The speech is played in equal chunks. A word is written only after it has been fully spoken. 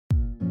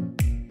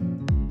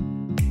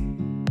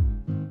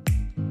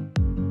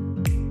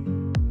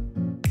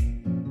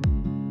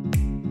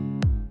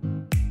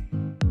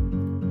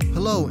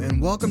Hello,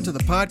 and welcome to the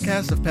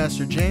podcast of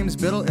Pastor James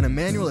Biddle and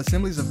Emmanuel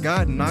Assemblies of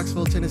God in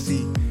Knoxville,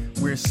 Tennessee.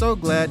 We're so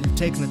glad you've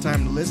taken the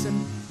time to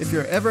listen. If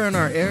you're ever in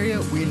our area,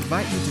 we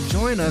invite you to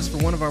join us for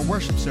one of our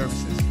worship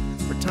services.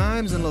 For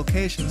times and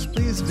locations,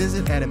 please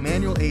visit at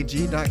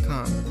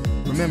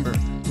emmanuelag.com. Remember,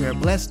 we are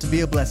blessed to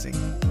be a blessing.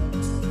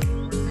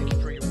 Thank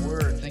you for your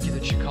word. Thank you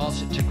that you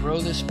caused it to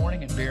grow this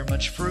morning and bear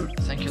much fruit.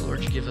 Thank you,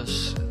 Lord, you give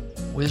us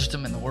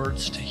wisdom and the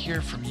words to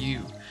hear from you.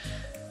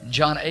 In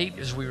John 8,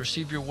 as we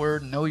receive your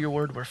word, know your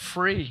word, we're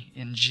free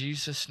in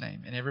Jesus'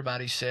 name. And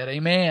everybody said,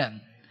 amen.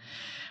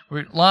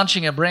 We're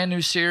launching a brand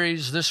new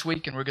series this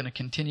week, and we're going to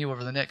continue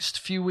over the next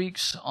few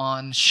weeks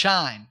on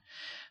shine.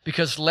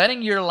 Because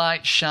letting your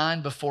light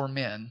shine before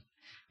men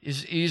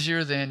is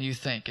easier than you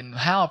think. And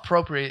how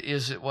appropriate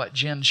is it what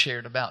Jen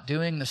shared about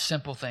doing the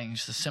simple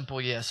things, the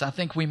simple yes. I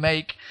think we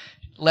make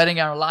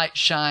letting our light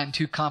shine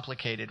too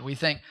complicated. We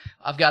think,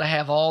 I've got to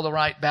have all the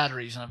right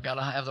batteries, and I've got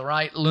to have the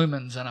right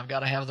lumens, and I've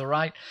got to have the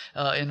right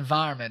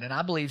environment. And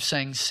I believe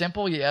saying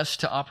simple yes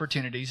to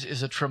opportunities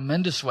is a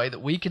tremendous way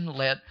that we can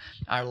let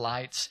our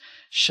lights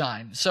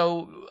shine.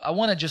 So I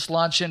want to just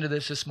launch into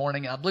this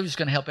morning. I believe it's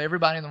going to help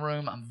everybody in the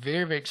room. I'm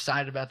very, very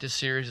excited about this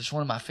series. It's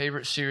one of my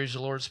favorite series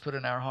the Lord's put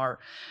in our heart.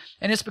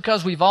 And it's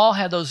because we've all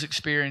had those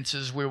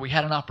experiences where we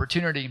had an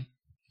opportunity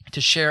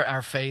to share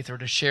our faith or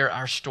to share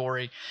our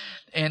story.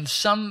 And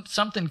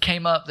something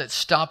came up that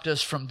stopped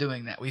us from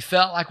doing that. We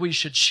felt like we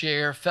should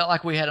share, felt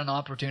like we had an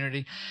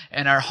opportunity,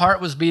 and our heart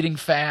was beating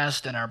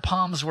fast, and our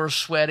palms were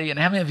sweaty. And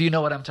how many of you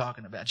know what I'm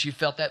talking about? You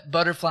felt that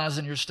butterflies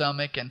in your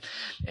stomach,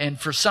 and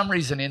for some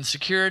reason,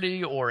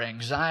 insecurity or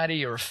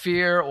anxiety or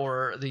fear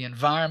or the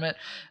environment,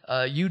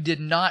 you did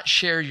not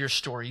share your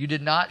story. You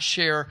did not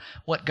share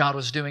what God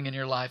was doing in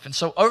your life. And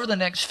so over the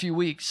next few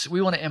weeks,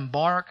 we want to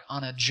embark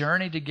on a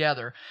journey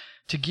together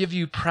to give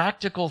you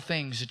practical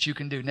things that you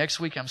can do. Next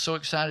week, I'm so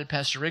excited.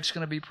 Pastor Rick's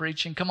going to be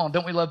preaching. Come on,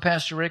 don't we love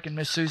Pastor Rick and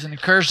Miss Susan?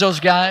 Encourage those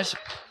guys.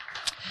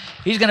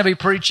 He's going to be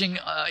preaching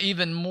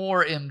even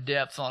more in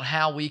depth on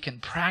how we can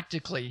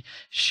practically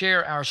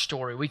share our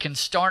story. We can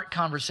start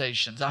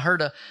conversations. I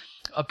heard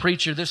a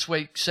preacher this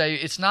week say,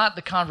 it's not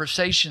the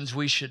conversations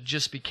we should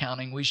just be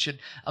counting.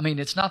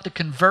 It's not the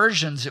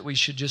conversions that we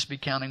should just be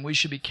counting. We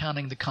should be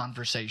counting the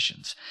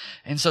conversations.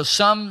 And so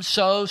some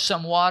sow,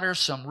 some water,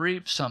 some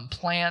reap, some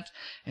plant.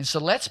 And so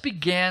let's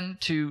begin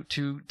to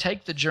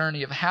take the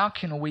journey of how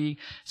can we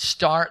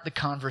start the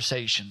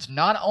conversations.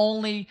 Not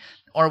only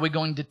are we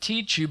going to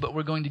teach you, but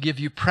we're going to give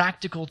you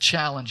practical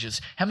challenges.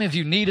 How many of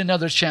you need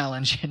another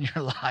challenge in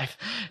your life?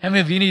 How many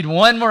of you need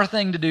one more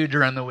thing to do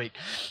during the week?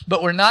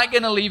 But we're not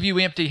going to leave you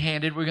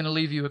empty-handed. We're going to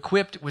leave you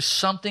equipped with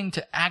something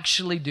to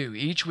actually do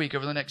each week.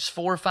 Over the next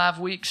 4 or 5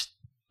 weeks,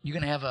 you're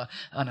going to have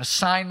an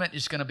assignment.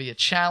 It's going to be a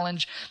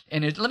challenge.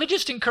 And let me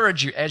just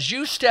encourage you, as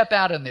you step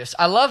out in this,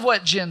 I love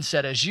what Jen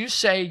said. As you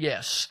say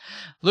yes,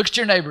 look at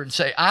your neighbor and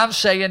say, I'm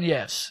saying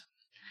yes.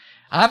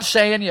 I'm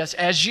saying yes.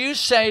 As you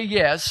say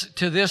yes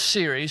to this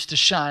series, to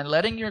shine,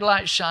 letting your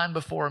light shine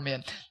before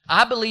men,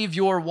 I believe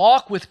your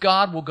walk with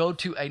God will go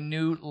to a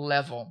new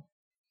level.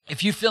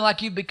 If you feel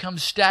like you've become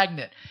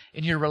stagnant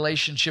in your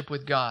relationship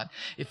with God,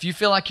 if you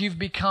feel like you've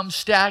become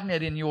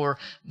stagnant in your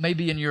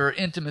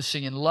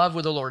intimacy and love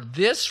with the Lord,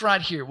 this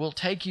right here will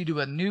take you to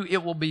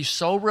it will be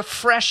so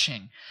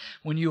refreshing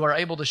when you are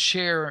able to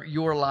share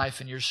your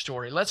life and your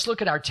story. Let's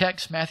look at our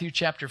text, Matthew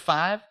chapter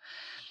 5.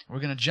 We're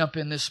going to jump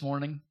in this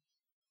morning.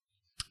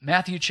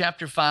 Matthew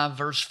chapter 5,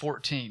 verse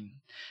 14.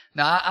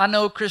 Now, I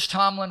know Chris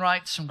Tomlin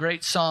writes some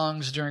great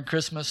songs during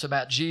Christmas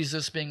about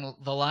Jesus being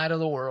the light of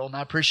the world, and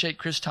I appreciate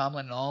Chris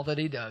Tomlin and all that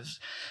he does.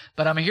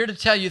 But I'm here to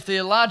tell you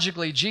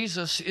theologically,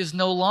 Jesus is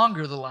no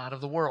longer the light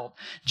of the world.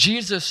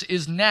 Jesus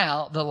is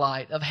now the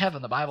light of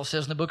heaven. The Bible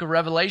says in the book of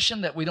Revelation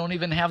that we don't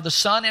even have the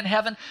sun in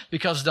heaven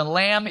because the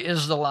Lamb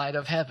is the light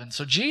of heaven.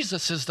 So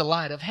Jesus is the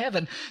light of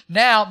heaven.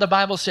 Now, the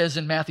Bible says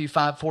in Matthew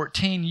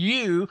 5:14,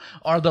 you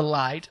are the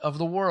light of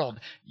the world.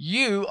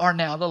 You are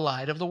now the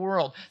light of the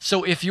world.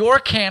 So if your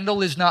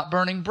candle is not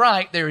burning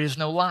bright, there is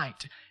no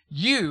light.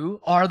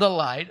 You are the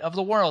light of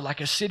the world, like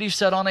a city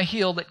set on a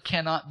hill that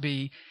cannot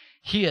be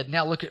hid.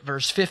 Now look at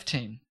verse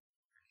 15.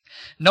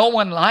 No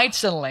one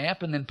lights a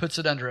lamp and then puts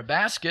it under a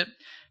basket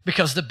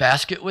because the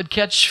basket would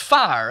catch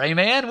fire.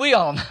 Amen? We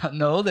all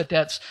know that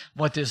that's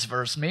what this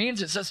verse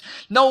means. It says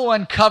no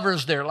one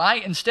covers their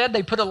light. Instead,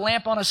 they put a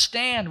lamp on a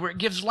stand where it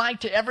gives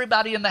light to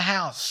everybody in the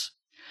house.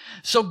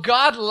 So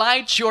God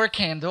lights your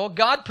candle.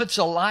 God puts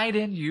a light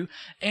in you,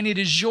 and it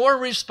is your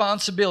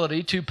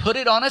responsibility to put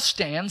it on a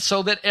stand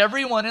so that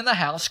everyone in the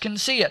house can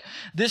see it.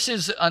 This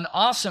is an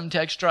awesome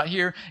text right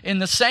here. In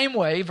the same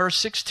way, verse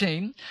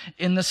 16,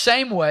 in the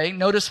same way,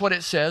 notice what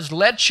it says,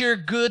 let your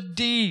good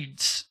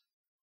deeds,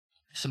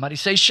 somebody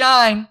say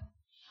shine.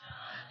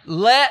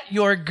 Let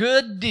your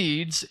good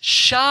deeds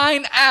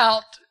shine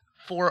out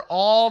for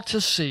all to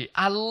see.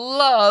 I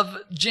love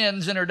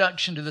Jen's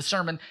introduction to the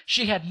sermon.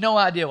 She had no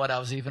idea what I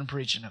was even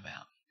preaching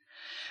about.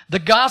 The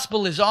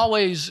gospel is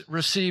always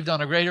received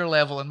on a greater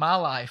level in my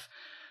life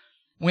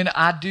when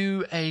I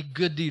do a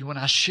good deed, when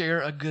I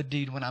share a good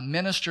deed, when I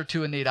minister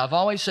to a need. I've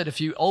always said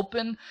if you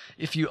open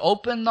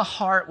the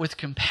heart with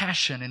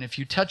compassion, and if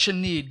you touch a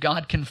need,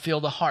 God can fill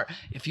the heart.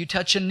 If you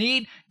touch a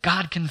need,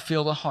 God can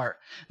fill the heart.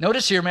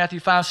 Notice here, Matthew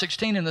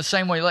 5:16, in the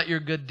same way, let your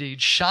good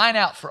deeds shine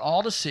out for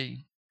all to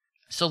see,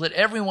 so that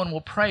everyone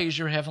will praise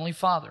your heavenly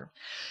Father.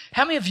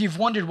 How many of you have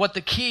wondered what the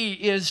key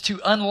is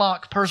to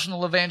unlock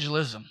personal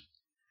evangelism?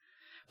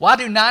 Why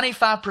do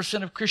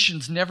 95% of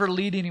Christians never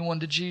lead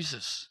anyone to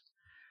Jesus?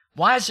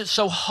 Why is it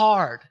so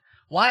hard?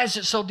 Why is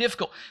it so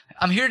difficult?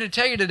 I'm here to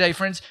tell you today,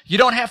 friends, you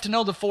don't have to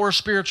know the 4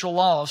 spiritual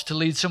laws to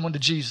lead someone to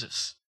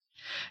Jesus.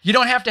 You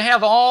don't have to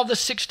have all the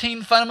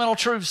 16 fundamental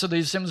truths of the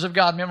Assemblies of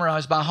God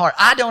memorized by heart.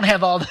 I don't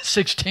have all the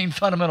 16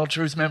 fundamental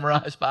truths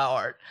memorized by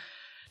heart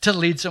to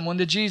lead someone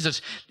to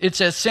Jesus. It's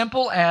as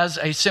simple as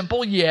a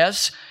simple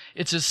yes.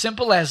 It's as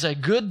simple as a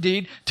good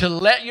deed to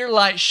let your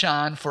light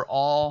shine for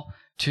all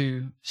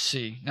to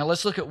see. Now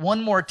let's look at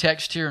one more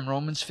text here in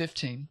Romans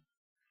 15.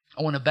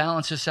 I want to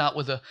balance this out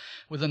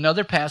with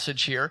another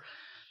passage here.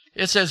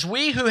 It says,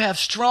 we who have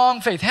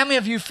strong faith. How many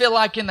of you feel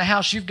like in the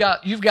house you've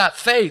got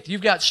faith?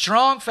 You've got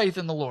strong faith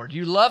in the Lord.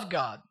 You love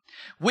God.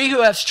 We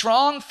who have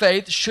strong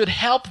faith should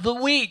help the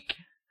weak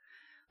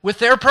with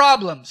their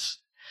problems.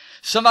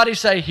 Somebody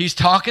say, he's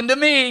talking to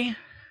me.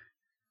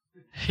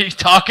 He's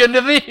talking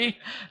to me.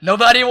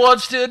 Nobody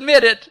wants to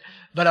admit it,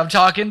 but I'm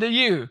talking to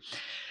you.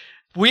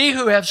 We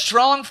who have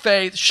strong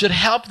faith should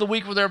help the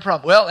weak with their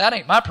problem. Well, that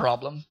ain't my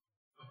problem.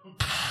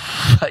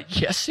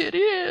 Yes, it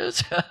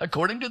is,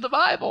 according to the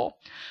Bible.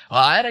 Well,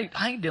 I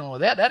ain't dealing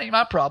with that. That ain't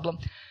my problem.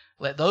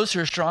 Let those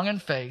who are strong in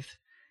faith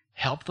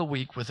help the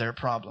weak with their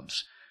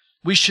problems.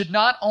 We should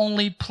not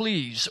only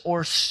please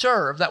or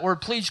serve. That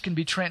word please can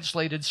be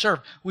translated serve.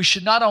 We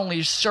should not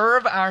only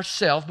serve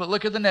ourselves, but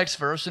look at the next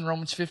verse in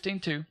Romans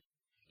 15:2.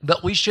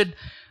 But we should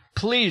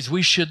please,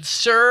 we should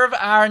serve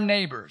our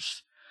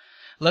neighbors.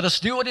 Let us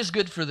do what is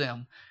good for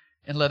them,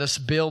 and let us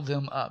build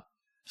them up.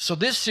 So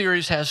this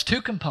series has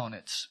 2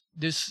 components.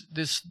 This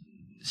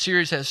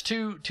series has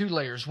two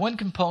layers. One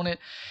component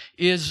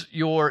is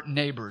your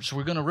neighbors.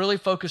 We're going to really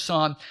focus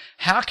on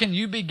how can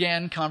you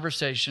begin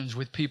conversations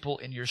with people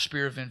in your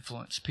sphere of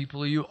influence,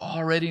 people you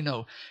already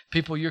know,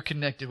 people you're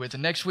connected with.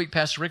 And next week,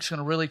 Pastor Rick's going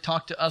to really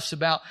talk to us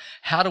about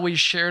how do we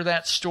share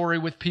that story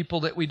with people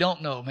that we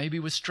don't know, maybe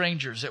with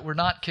strangers that we're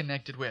not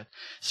connected with.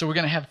 So we're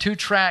going to have 2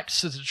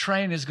 tracks that the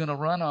train is going to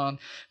run on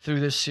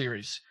through this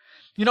series.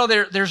 You know,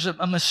 there's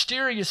a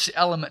mysterious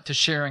element to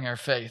sharing our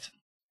faith.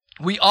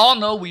 We all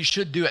know we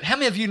should do it. How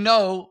many of you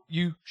know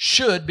you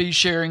should be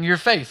sharing your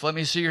faith? Let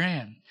me see your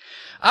hand.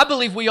 I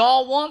believe we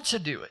all want to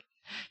do it.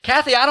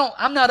 Kathy,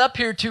 I'm not up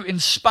here to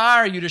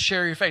inspire you to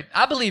share your faith.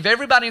 I believe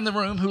everybody in the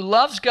room who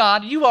loves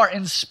God, you are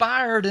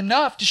inspired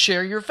enough to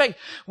share your faith.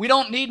 We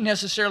don't need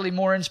necessarily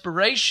more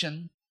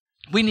inspiration.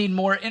 We need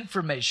more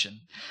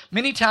information.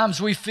 Many times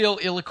we feel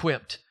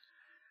ill-equipped.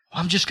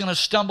 I'm just going to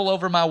stumble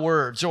over my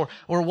words. Or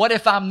what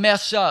if I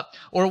mess up?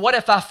 Or what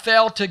if I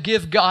fail to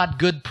give God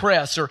good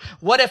press? Or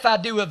what if I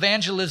do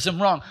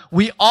evangelism wrong?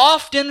 We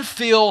often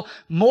feel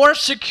more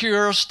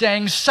secure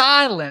staying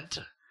silent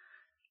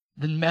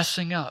than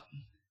messing up.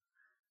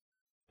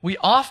 We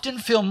often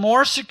feel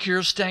more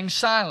secure staying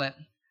silent,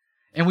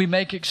 and we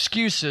make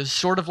excuses,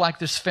 sort of like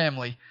this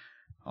family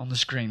on the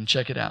screen.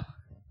 Check it out.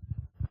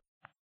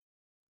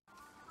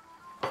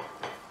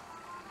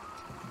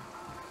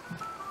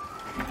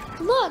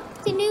 Look,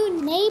 the new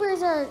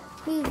neighbors are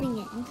moving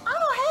in.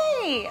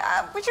 Oh, hey,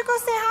 we should go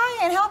say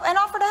hi and help and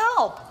offer to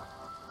help.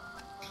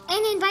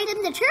 And invite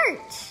them to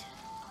church.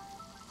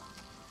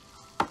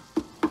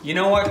 You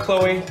know what,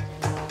 Chloe?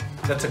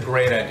 That's a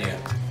great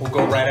idea. We'll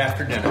go right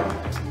after dinner.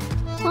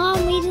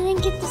 Mom, we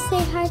didn't get to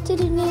say hi to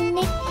the new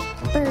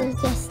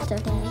neighbors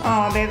yesterday.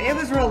 Oh, babe, it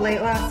was real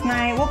late last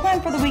night. We'll plan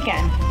for the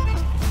weekend.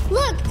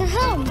 Look, they're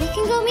home. We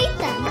can go meet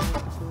them.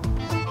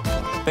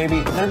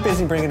 Baby, they're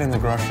busy bringing in the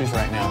groceries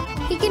right now.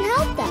 We can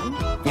help them.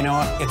 You know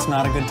what? It's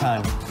not a good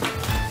time.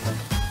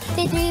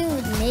 The new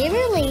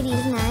neighbor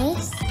lady's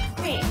nice.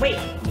 Wait,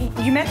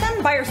 you met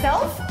them by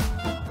yourself?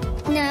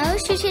 No,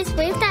 she just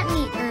waved at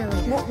me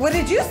earlier. What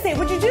did you say?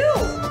 What'd you do?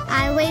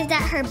 I waved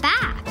at her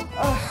back.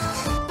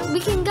 Ugh.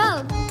 We can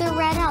go. They're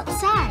right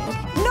outside.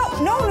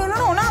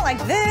 No, not like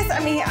this.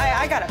 I mean,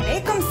 I gotta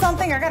make them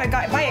something. I gotta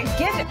buy a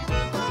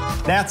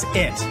gift. That's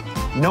it.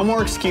 No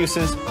more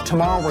excuses.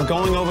 Tomorrow we're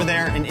going over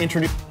there and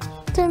introduce...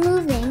 They're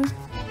moving.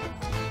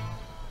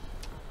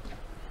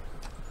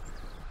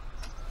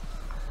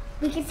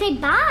 We can say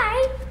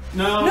bye.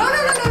 No. No.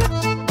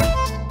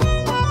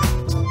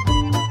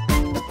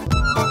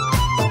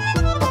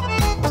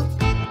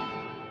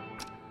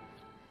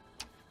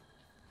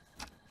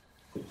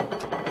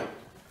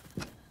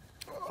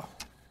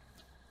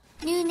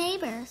 New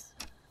neighbors.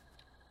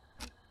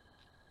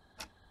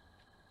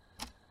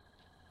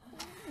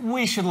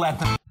 We should let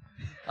them...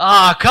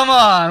 Ah, come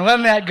on.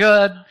 Wasn't that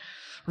good?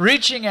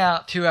 Reaching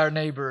out to our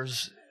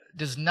neighbors.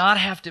 does not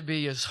have to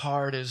be as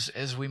hard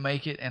as we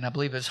make it, and I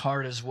believe as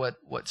hard as what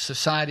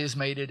society has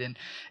made it.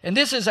 And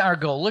this is our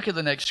goal. Look at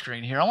the next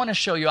screen here. I want to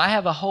show you, I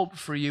have a hope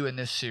for you in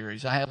this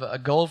series. I have a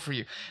goal for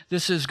you.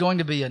 This is going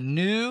to be a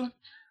new,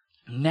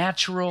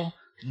 natural,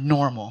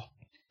 normal.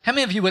 How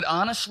many of you would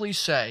honestly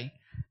say,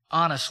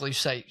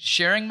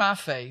 sharing my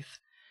faith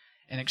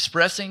and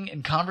expressing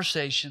in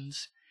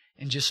conversations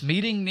and just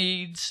meeting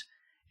needs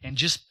and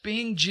just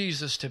being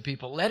Jesus to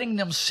people, letting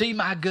them see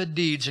my good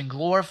deeds and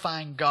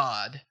glorifying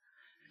God,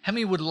 how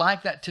many would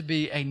like that to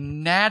be a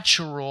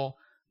natural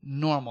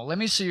normal? Let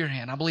me see your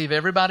hand. I believe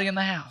everybody in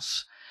the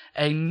house.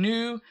 A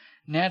new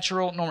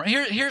natural normal.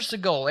 Here's the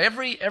goal.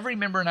 Every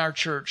member in our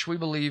church, we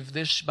believe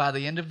this by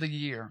the end of the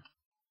year.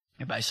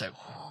 Everybody say,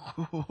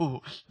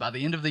 by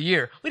the end of the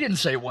year. We didn't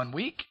say 1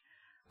 week.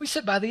 We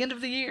said by the end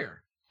of the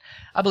year.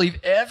 I believe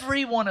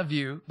every one of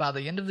you, by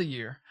the end of the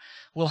year,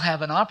 will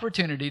have an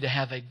opportunity to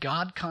have a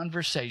God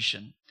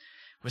conversation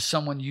with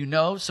someone you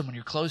know, someone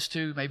you're close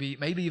to, maybe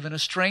even a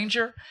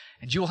stranger,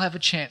 and you will have a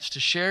chance to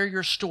share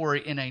your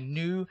story in a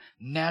new,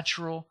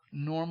 natural,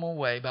 normal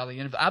way by the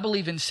end of it. I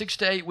believe in 6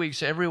 to 8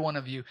 weeks, every one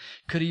of you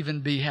could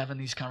even be having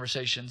these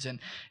conversations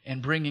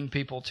and bringing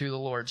people to the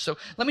Lord. So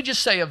let me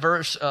just say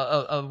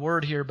a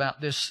word here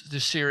about this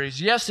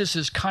series. Yes, this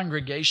is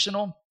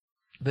congregational,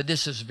 but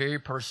this is very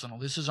personal.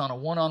 This is on a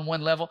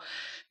one-on-one level.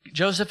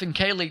 Joseph and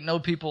Kaylee know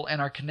people and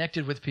are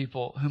connected with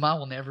people whom I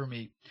will never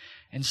meet.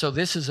 And so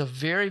this is a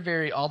very,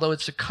 very, although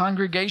it's a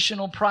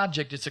congregational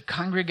project, it's a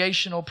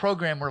congregational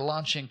program we're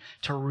launching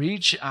to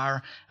reach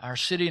our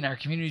city and our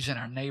communities and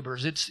our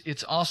neighbors.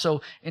 It's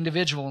also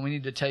individual, and we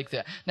need to take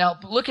that. Now,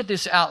 look at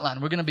this outline.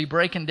 We're going to be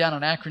breaking down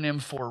an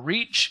acronym for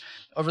REACH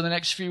over the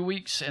next few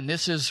weeks, and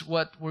this is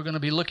what we're going to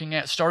be looking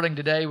at starting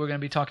today. We're going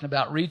to be talking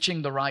about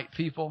reaching the right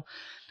people.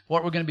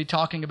 What we're going to be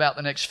talking about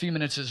the next few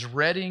minutes is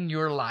readying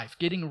your life,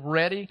 getting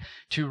ready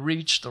to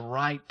reach the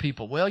right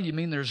people. Well, you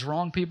mean there's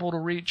wrong people to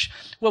reach?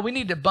 Well, we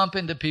need to bump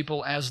into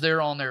people as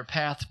they're on their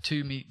path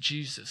to meet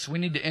Jesus. We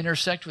need to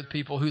intersect with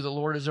people who the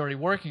Lord is already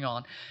working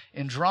on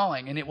and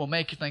drawing, and it will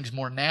make things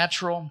more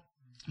natural,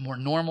 more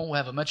normal. We'll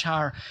have a much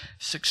higher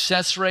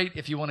success rate,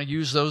 if you want to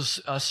use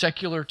those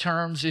secular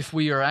terms, if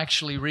we are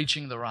actually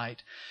reaching the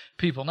right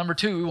people. Number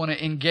 2, we want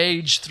to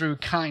engage through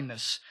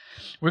kindness.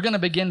 We're going to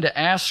begin to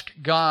ask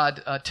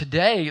God later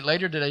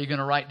today, you're going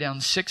to write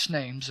down 6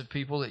 names of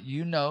people that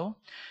you know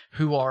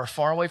who are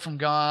far away from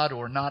God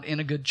or not in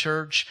a good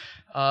church.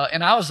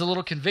 And I was a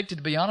little convicted,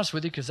 to be honest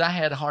with you, because I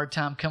had a hard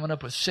time coming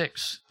up with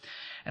 6.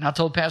 And I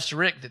told Pastor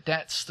Rick that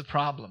that's the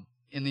problem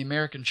in the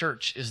American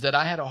church, is that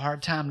I had a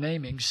hard time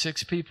naming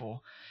 6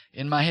 people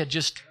in my head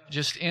just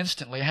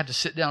instantly. I had to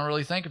sit down and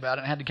really think about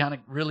it, and had to kind of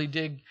really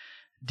dig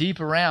deep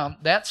around.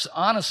 That's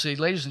honestly,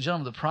 ladies and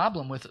gentlemen, the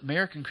problem with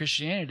American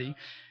Christianity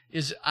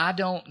is I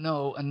don't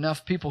know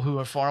enough people who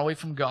are far away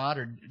from God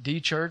or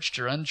de-churched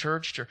or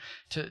unchurched.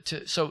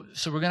 So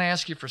we're going to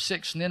ask you for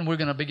 6, and then we're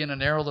going to begin to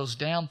narrow those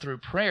down through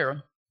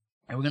prayer,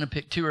 and we're going to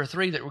pick 2 or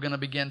 3 that we're going to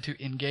begin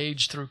to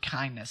engage through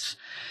kindness.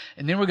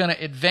 And then we're going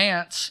to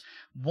advance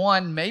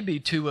 1, maybe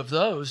 2 of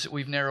those that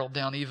we've narrowed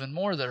down even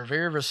more that are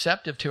very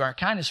receptive to our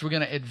kindness. We're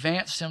going to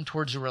advance them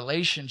towards a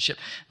relationship.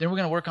 Then we're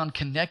going to work on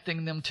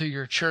connecting them to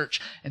your church.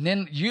 And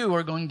then you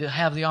are going to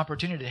have the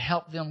opportunity to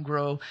help them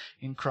grow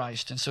in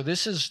Christ. And so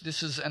this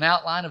is an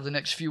outline of the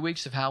next few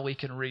weeks of how we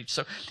can reach.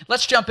 So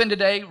let's jump in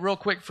today real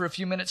quick for a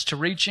few minutes to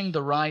reaching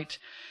the right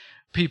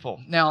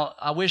people. Now,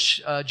 I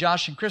wish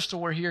Josh and Crystal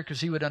were here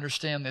because he would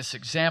understand this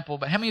example.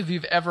 But how many of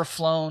you have ever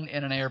flown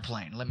in an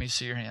airplane? Let me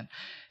see your hand.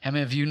 How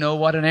many of you know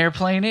what an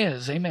airplane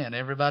is? Amen.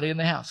 Everybody in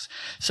the house.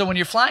 So when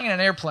you're flying in an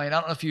airplane,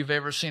 I don't know if you've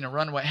ever seen a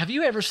runway. Have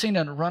you ever seen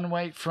a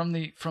runway from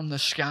the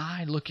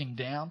sky looking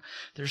down?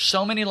 There's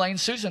so many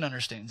lanes. Susan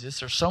understands this.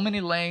 There's so many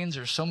lanes.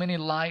 There's so many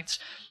lights.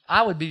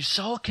 I would be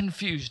so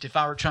confused if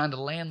I were trying to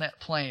land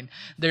that plane.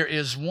 There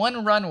is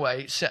one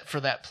runway set for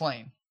that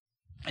plane.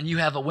 And you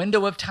have a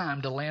window of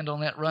time to land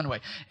on that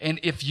runway. And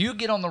if you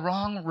get on the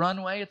wrong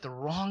runway at the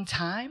wrong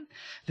time,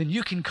 then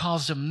you can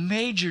cause a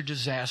major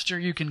disaster.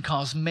 You can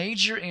cause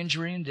major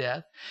injury and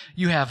death.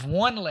 You have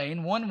one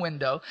lane, one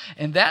window,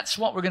 and that's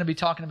what we're going to be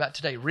talking about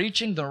today,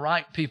 reaching the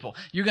right people.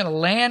 You're going to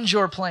land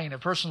your plane of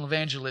personal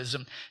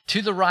evangelism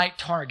to the right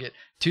target,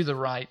 to the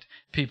right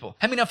people.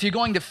 How many know if you're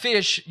going to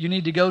fish, you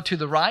need to go to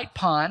the right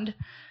pond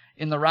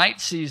in the right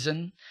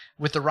season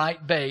with the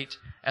right bait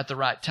at the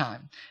right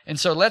time? And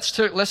so let's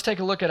take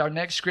a look at our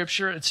next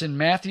scripture. It's in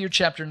Matthew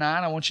chapter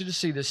 9. I want you to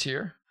see this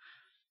here.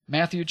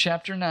 Matthew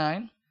chapter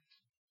 9.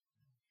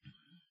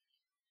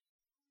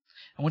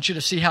 I want you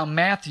to see how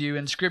Matthew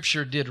in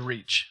scripture did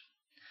reach.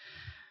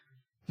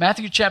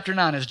 Matthew chapter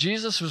 9. As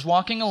Jesus was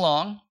walking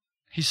along,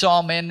 he saw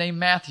a man named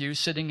Matthew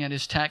sitting at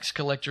his tax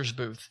collector's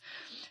booth.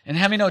 And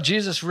how many know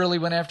Jesus really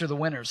went after the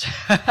winners?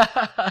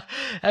 How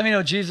many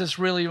know Jesus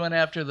really went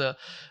after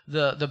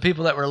the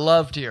people that were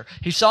loved here?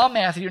 He saw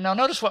Matthew. Now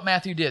notice what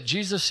Matthew did.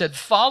 Jesus said,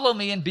 "Follow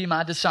me and be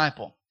my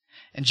disciple."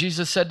 And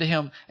Jesus said to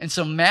him, and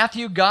so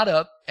Matthew got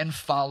up and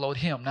followed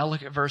him. Now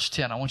look at verse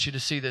 10. I want you to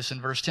see this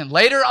in verse 10.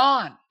 Later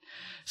on,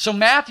 So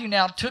Matthew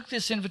now took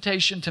this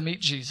invitation to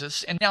meet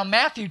Jesus, and now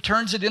Matthew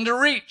turns it into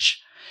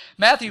reach.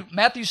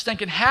 Matthew's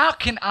thinking, how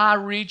can I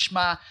reach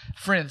my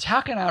friends?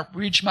 How can I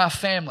reach my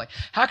family?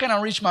 How can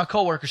I reach my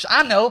coworkers?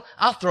 I know,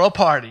 I'll throw a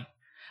party.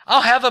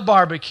 I'll have a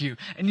barbecue.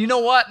 And you know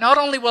what? Not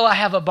only will I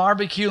have a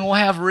barbecue and we'll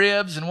have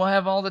ribs and we'll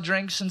have all the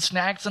drinks and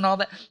snacks and all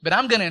that, but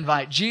I'm going to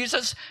invite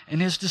Jesus and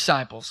his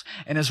disciples.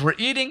 And as we're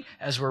eating,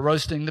 as we're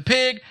roasting the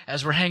pig,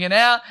 as we're hanging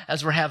out,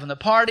 as we're having the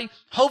party,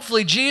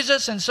 hopefully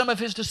Jesus and some of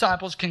his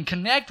disciples can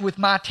connect with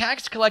my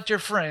tax collector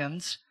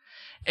friends,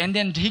 and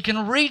then he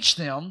can reach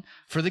them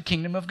for the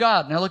kingdom of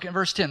God. Now look at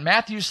verse 10.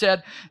 Matthew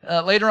said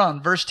later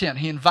on, verse 10,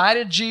 he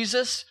invited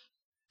Jesus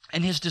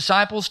and his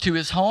disciples to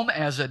his home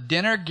as a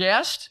dinner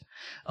guest,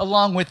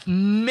 along with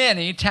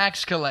many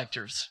tax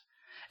collectors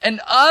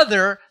and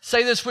other,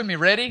 say this with me,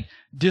 ready?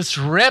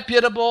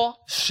 Disreputable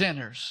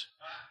sinners.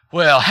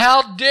 Well,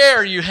 how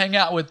dare you hang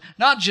out with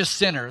not just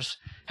sinners.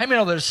 How many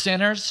know there's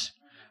sinners?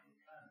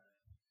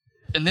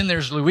 And then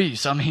there's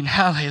Luis. I mean,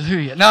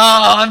 hallelujah. No,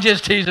 I'm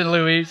just teasing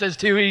Luis. It's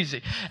too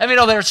easy. I mean,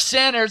 there's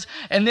sinners,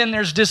 and then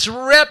there's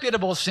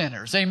disreputable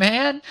sinners.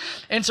 Amen?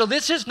 And so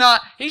this is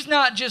not, he's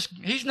not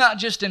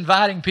just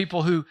inviting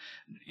people who,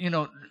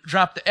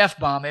 drop the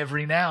F-bomb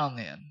every now and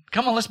then.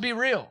 Come on, let's be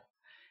real.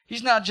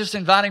 He's not just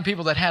inviting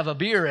people that have a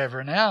beer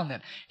every now and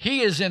then.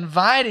 He is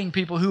inviting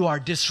people who are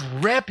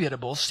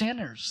disreputable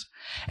sinners.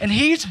 And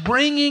he's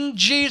bringing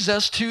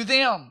Jesus to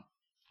them.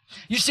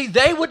 You see,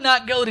 they would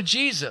not go to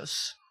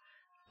Jesus.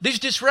 These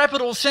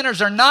disreputable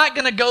sinners are not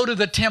going to go to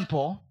the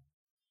temple.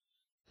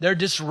 They're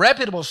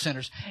disreputable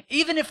sinners.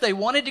 Even if they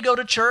wanted to go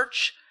to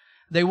church,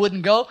 they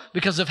wouldn't go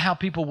because of how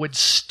people would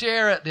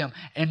stare at them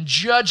and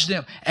judge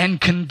them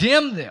and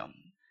condemn them.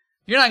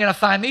 You're not going to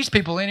find these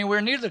people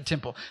anywhere near the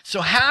temple.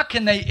 So how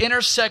can they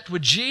intersect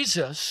with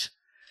Jesus?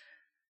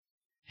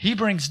 He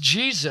brings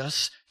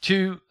Jesus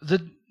to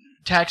the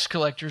tax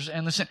collectors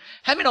and the sinners.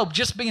 How many know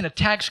just being a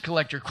tax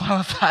collector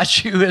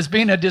qualifies you as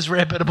being a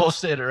disreputable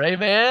sinner?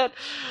 Amen?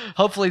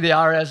 Hopefully the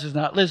IRS is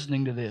not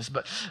listening to this.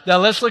 But now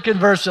let's look in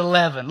verse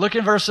 11. Look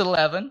in verse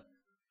 11.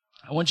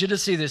 I want you to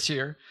see this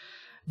here.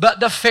 But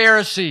the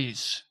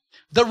Pharisees,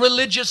 the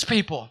religious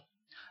people,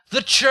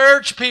 the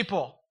church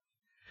people,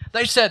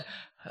 they said,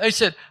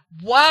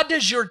 why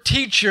does your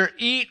teacher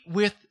eat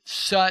with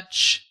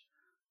such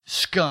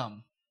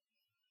scum?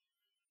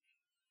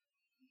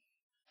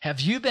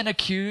 Have you been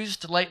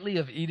accused lately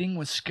of eating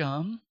with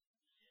scum?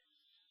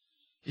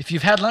 If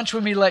you've had lunch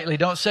with me lately,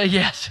 don't say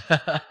yes.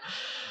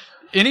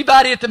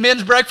 Anybody at the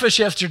men's breakfast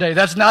yesterday,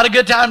 that's not a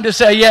good time to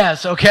say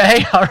yes,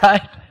 okay? All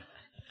right?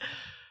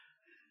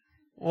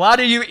 Why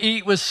do you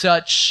eat with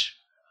such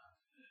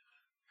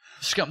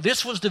scum?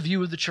 This was the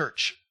view of the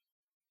church.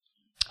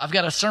 I've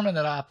got a sermon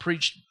that I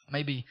preached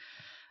maybe,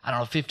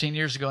 15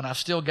 years ago, and I've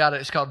still got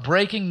it. It's called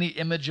Breaking the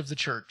Image of the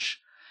Church.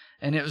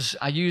 And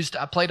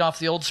I played off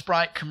the old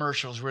Sprite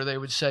commercials where they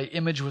would say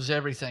image was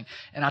everything.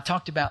 And I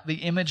talked about the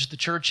image the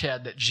church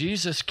had, that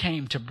Jesus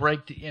came to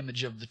break the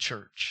image of the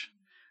church.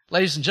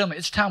 Ladies and gentlemen,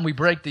 it's time we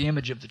break the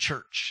image of the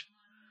church.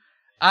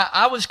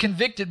 I was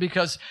convicted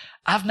because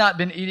I've not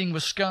been eating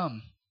with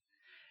scum.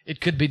 It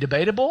could be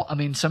debatable. I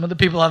mean, some of the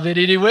people I've been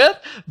eating with,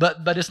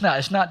 but it's not.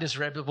 It's not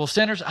disreputable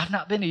sinners. I've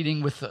not been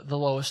eating with the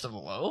lowest of the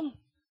low.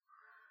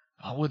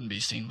 I wouldn't be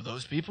seen with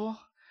those people.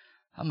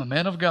 I'm a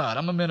man of God.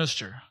 I'm a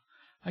minister.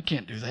 I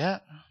can't do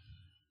that.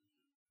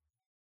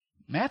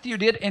 Matthew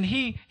did, and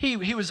he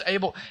was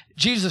able.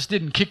 Jesus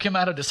didn't kick him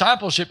out of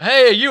discipleship.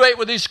 Hey, you ate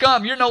with these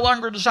scum. You're no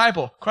longer a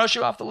disciple. Cross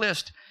you off the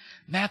list.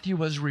 Matthew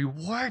was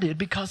rewarded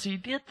because he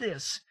did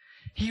this.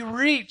 He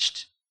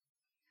reached.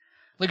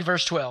 Look at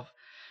verse 12.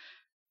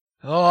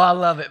 Oh, I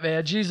love it,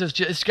 man. Jesus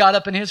just got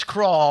up in his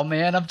crawl,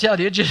 man. I'm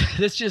telling you,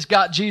 this just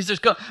got Jesus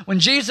going.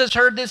 When Jesus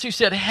heard this, he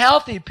said,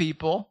 healthy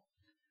people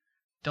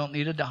don't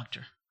need a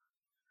doctor.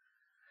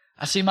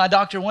 I see my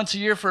doctor once a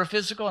year for a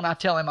physical, and I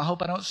tell him, I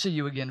hope I don't see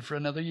you again for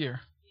another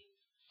year.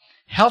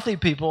 Healthy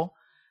people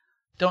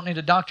don't need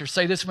a doctor.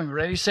 Say this with me.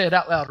 Ready? Say it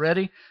out loud.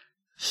 Ready?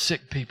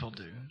 Sick people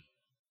do.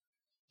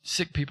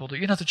 Sick people do.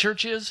 You know what the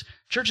church is?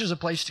 Church is a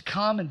place to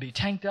come and be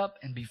tanked up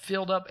and be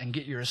filled up and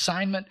get your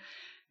assignment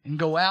and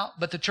go out.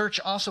 But the church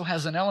also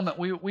has an element.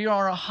 We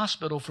are a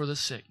hospital for the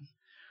sick,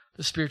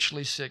 the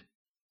spiritually sick.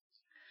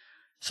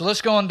 So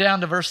let's go on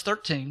down to verse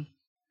 13.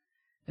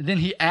 And then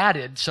he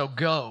added, so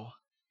go.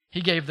 He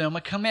gave them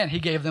a command. He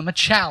gave them a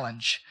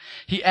challenge.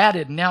 He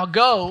added, now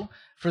go,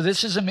 for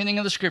this is the meaning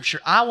of the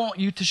scripture. I want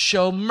you to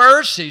show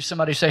mercy.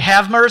 Somebody say,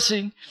 have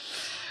mercy.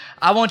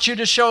 I want you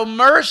to show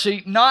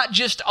mercy, not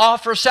just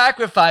offer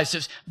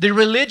sacrifices. The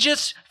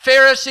religious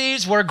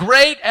Pharisees were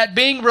great at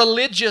being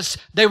religious.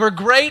 They were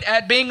great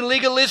at being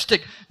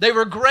legalistic. They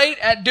were great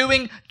at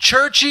doing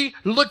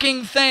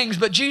churchy-looking things.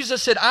 But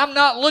Jesus said, I'm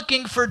not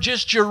looking for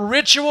just your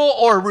ritual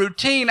or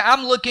routine.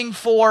 I'm looking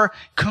for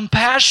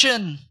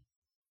compassion.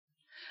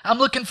 I'm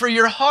looking for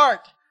your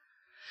heart.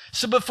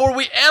 So before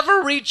we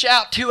ever reach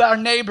out to our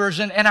neighbors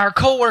and our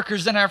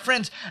coworkers and our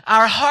friends,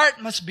 our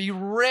heart must be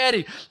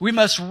ready. We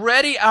must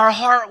ready our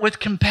heart with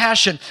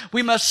compassion.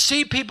 We must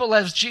see people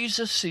as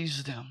Jesus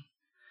sees them.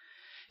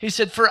 He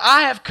said, for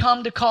I have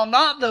come to call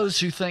not those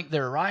who think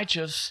they're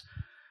righteous,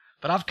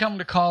 but I've come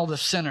to call the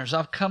sinners.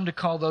 I've come to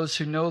call those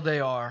who know they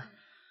are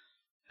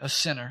a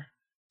sinner.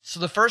 So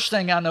the first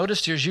thing I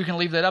noticed here is you can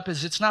leave that up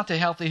is it's not the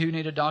healthy who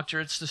need a doctor,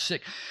 it's the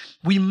sick.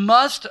 We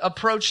must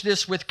approach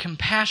this with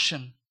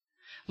compassion.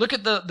 Look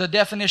at the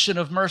definition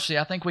of mercy.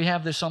 I think we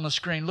have this on the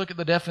screen. Look at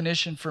the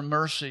definition for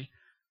mercy.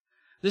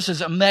 This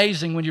is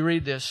amazing when you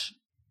read this.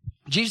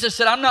 Jesus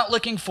said, I'm not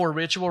looking for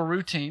ritual or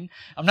routine.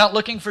 I'm not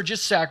looking for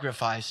just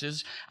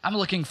sacrifices. I'm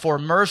looking for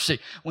mercy.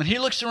 When he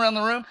looks around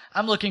the room,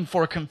 I'm looking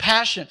for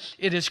compassion.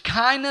 It is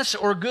kindness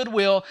or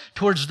goodwill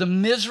towards the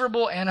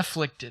miserable and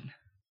afflicted.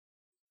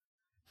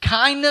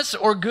 Kindness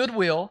or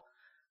goodwill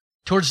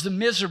towards the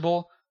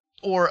miserable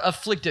or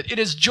afflicted. It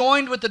is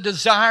joined with the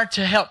desire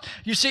to help.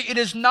 You see, it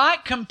is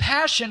not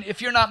compassion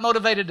if you're not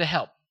motivated to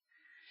help.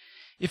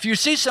 If you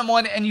see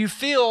someone and you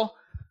feel,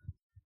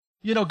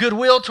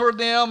 goodwill toward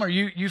them, or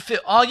you feel,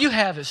 all you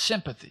have is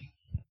sympathy.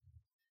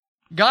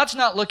 God's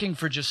not looking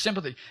for just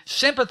sympathy.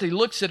 Sympathy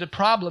looks at a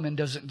problem and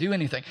doesn't do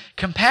anything.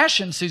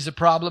 Compassion sees a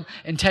problem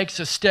and takes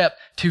a step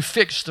to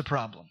fix the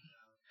problem.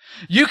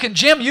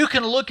 Jim, you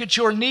can look at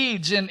your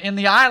needs in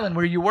the island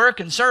where you work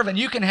and serve, and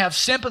you can have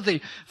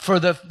sympathy for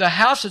the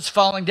house that's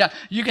falling down.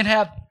 You can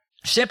have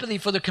sympathy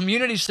for the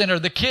community center,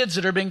 the kids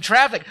that are being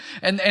trafficked.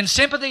 And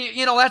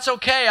sympathy, that's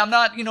okay. I'm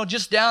not,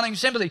 just downing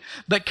sympathy.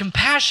 But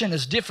compassion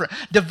is different.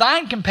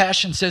 Divine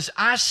compassion says,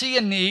 I see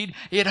a need.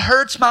 It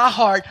hurts my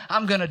heart.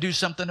 I'm going to do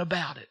something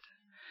about it.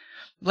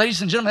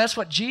 Ladies and gentlemen, that's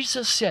what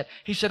Jesus said.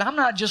 He said, I'm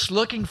not just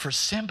looking for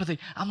sympathy.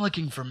 I'm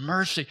looking for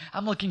mercy.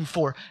 I'm looking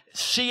for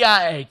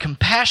CIA,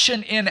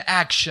 compassion in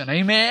action.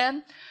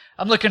 Amen?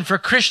 I'm looking for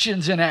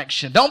Christians in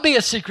action. Don't be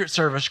a Secret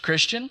Service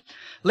Christian.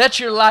 Let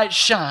your light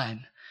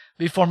shine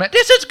before men.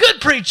 This is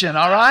good preaching,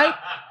 all right?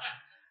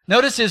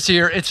 Notice this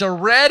here. It's a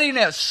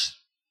readiness.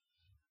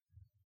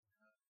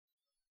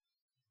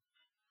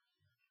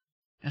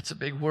 That's a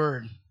big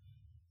word.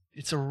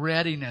 It's a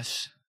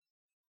readiness.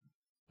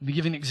 Let me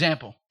give you an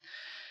example.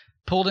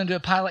 Pulled into a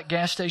Pilot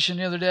gas station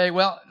the other day.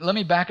 Well, let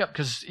me back up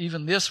because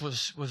even this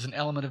was an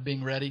element of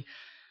being ready.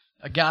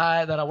 A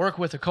guy that I work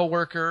with, a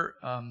coworker,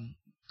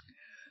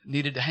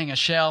 needed to hang a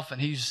shelf,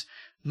 and he's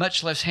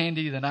much less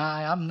handy than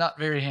I. I'm not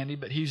very handy,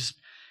 but he's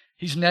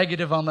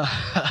negative on the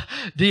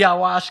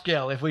DIY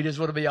scale, if we just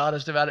want to be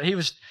honest about it. He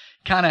was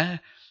kind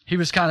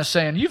of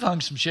saying, you've hung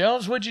some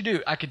shelves. What'd you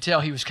do? I could tell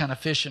he was kind of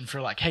fishing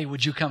for like, hey,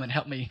 would you come and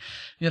help me,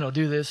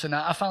 do this? And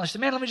I finally said,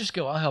 man, let me just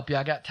go. I'll help you.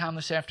 I got time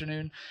this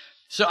afternoon.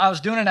 So I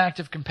was doing an act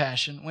of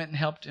compassion, went and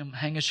helped him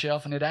hang a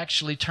shelf, and it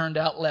actually turned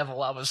out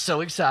level. I was so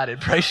excited.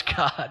 Praise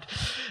God.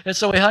 And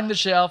so we hung the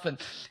shelf, and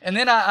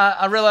then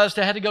I realized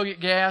I had to go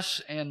get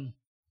gas, and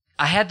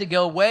I had to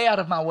go way out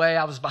of my way.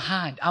 I was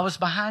behind. I was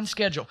behind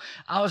schedule.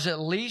 I was at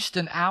least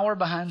an hour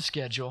behind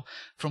schedule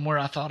from where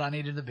I thought I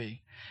needed to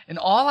be. And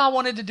all I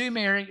wanted to do,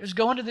 Mary, was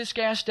go into this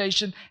gas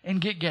station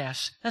and get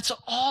gas. That's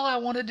all I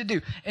wanted to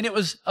do. And it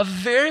was a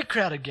very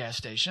crowded gas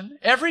station.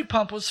 Every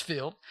pump was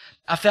filled.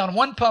 I found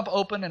one pump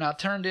open, and I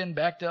turned in,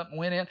 backed up, and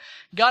went in,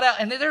 got out.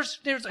 And there's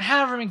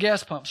however many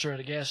gas pumps are at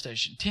a gas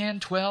station, 10,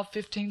 12,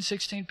 15,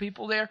 16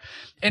 people there.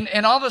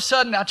 And all of a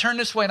sudden, I turn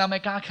this way, and I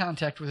make eye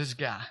contact with this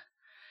guy.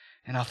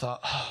 And I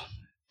thought, oh,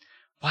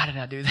 why did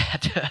I do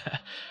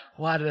that?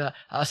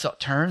 I thought,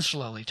 turn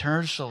slowly.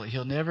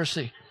 He'll never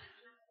see.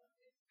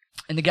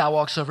 And the guy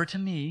walks over to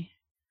me,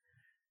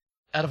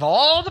 out of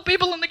all the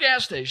people in the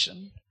gas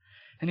station,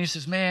 and he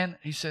says, man,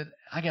 he said,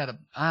 I got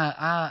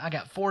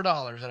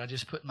 $4 that I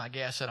just put in my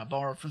gas that I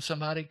borrowed from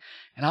somebody.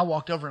 And I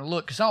walked over and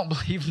looked, because I don't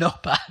believe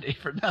nobody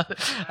for nothing.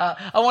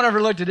 I went over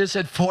and looked at it,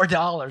 said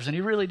 $4, and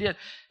he really did.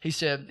 He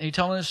said, he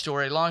told me the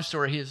story, long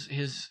story,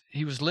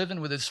 he was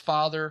living with his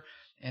father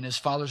and his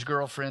father's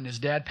girlfriend. His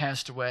dad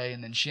passed away,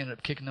 and then she ended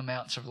up kicking them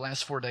out. And so for the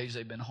last 4 days,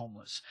 they've been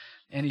homeless.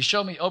 And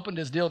he opened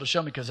his deal to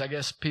show me, because I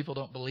guess people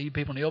don't believe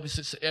people. And he opened,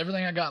 said,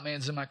 everything I got, man,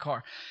 is in my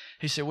car.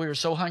 He said, we were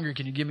so hungry,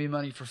 can you give me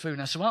money for food?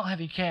 And I said, well, I don't have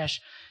any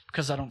cash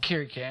because I don't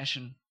carry cash.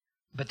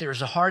 But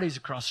there's a Hardee's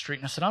across the street.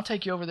 And I said, I'll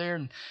take you over there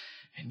and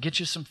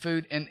get you some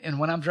food. And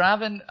when I'm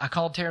driving, I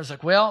called Tara. I was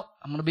like, well,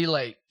 I'm going to be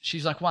late.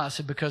 She's like, why? I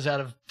said, because out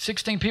of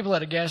 16 people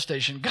at a gas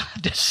station, God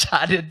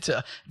decided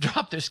to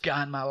drop this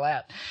guy in my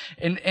lap.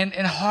 And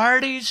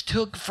Hardee's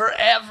took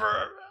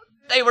forever.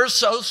 They were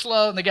so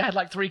slow. And the guy had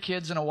like 3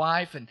 kids and a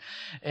wife.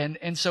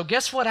 And so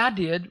guess what I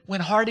did when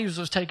Hardee's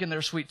was taking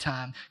their sweet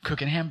time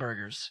cooking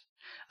hamburgers?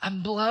 I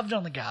loved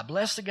on the guy,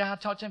 blessed the guy,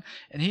 talked to him.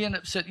 And he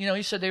ended up said,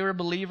 he said they were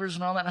believers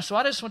and all that. And I said,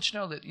 well, I just want you to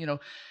know that,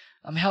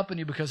 I'm helping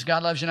you because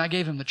God loves you. And I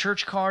gave him the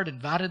church card,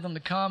 invited them to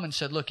come, and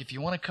said, look, if you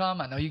want to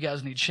come, I know you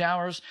guys need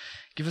showers.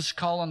 Give us a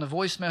call on the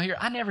voicemail here.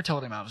 I never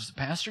told him I was the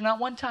pastor, not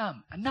one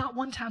time. Not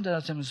one time did I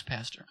tell him I was the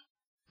pastor.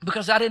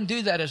 Because I didn't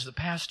do that as the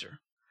pastor.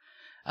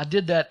 I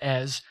did that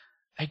as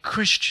a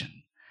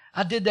Christian.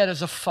 I did that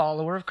as a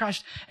follower of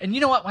Christ. And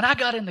you know what? When I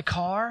got in the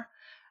car,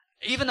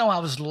 even though I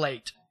was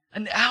late,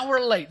 an hour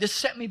late, this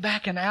set me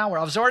back an hour.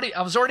 I was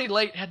already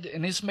late,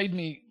 and this made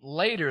me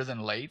later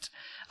than late.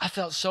 I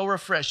felt so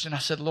refreshed, and I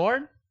said,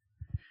 Lord,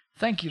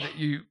 thank you that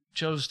you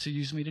chose to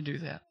use me to do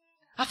that.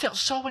 I felt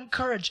so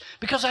encouraged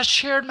because I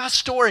shared my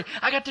story.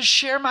 I got to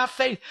share my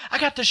faith. I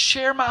got to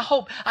share my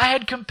hope. I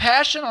had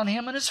compassion on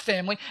him and his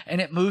family, and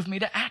it moved me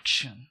to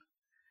action.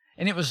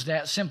 And it was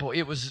that simple.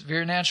 It was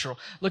very natural.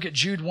 Look at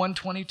Jude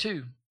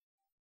 1:22.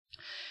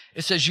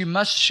 It says, you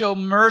must show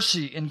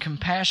mercy and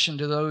compassion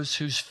to those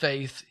whose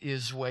faith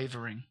is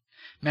wavering.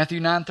 Matthew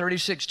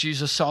 9:36,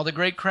 Jesus saw the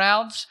great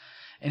crowds,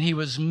 and he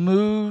was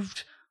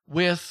moved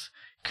with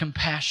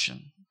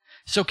compassion.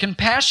 So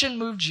compassion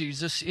moved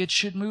Jesus. It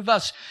should move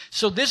us.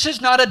 So this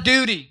is not a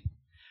duty.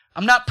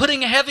 I'm not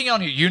putting a heavy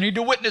on you. You need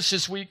to witness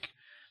this week.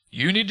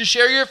 You need to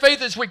share your faith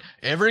this week.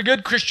 Every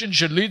good Christian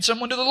should lead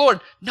someone to the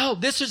Lord. No,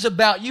 this is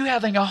about you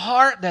having a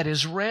heart that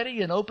is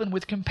ready and open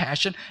with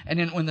compassion. And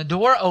then when the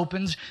door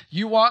opens,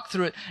 you walk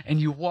through it, and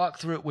you walk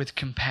through it with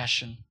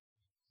compassion.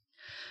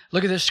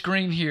 Look at this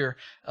screen here.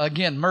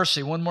 Again,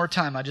 mercy. One more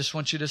time. I just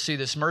want you to see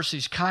this. Mercy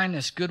is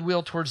kindness,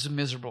 goodwill towards the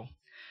miserable,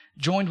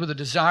 joined with a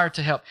desire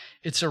to help.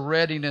 It's a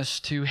readiness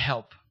to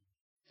help.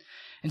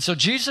 And so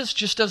Jesus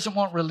just doesn't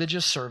want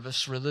religious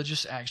service,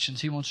 religious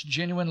actions. He wants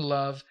genuine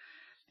love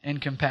and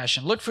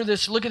compassion. Look for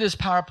this. Look at this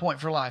PowerPoint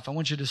for life. I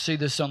want you to see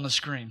this on the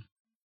screen.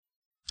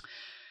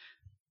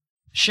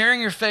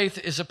 Sharing your faith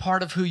is a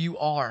part of who you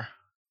are.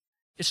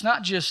 It's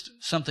not just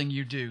something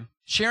you do.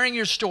 Sharing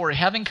your story,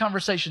 having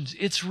conversations,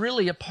 it's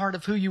really a part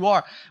of who you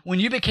are. When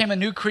you became a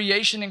new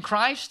creation in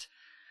Christ,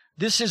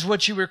 this is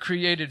what you were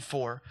created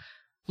for.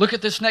 Look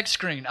at this next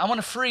screen. I want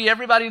to free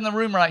everybody in the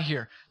room right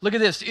here. Look at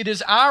this. It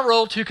is our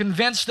role to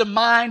convince the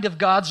mind of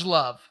God's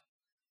love.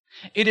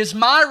 It is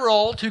my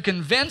role to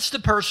convince the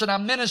person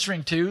I'm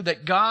ministering to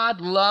that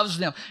God loves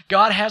them.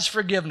 God has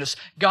forgiveness.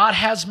 God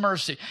has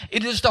mercy.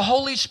 It is the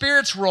Holy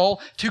Spirit's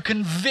role to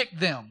convict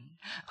them.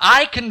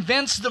 I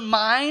convince the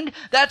mind.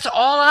 That's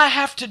all I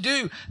have to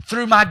do.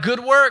 Through my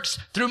good works,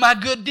 through my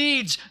good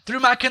deeds, through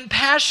my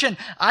compassion,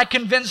 I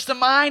convince the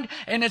mind,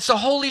 and it's the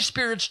Holy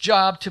Spirit's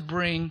job to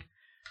bring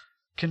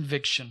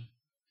conviction.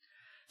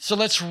 So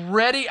let's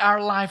ready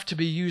our life to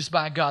be used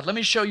by God. Let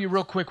me show you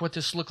real quick what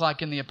this looked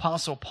like in the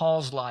Apostle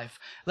Paul's life.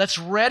 Let's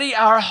ready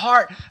our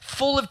heart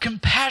full of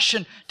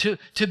compassion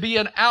to be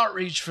an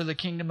outreach for the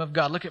kingdom of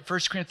God. Look at 1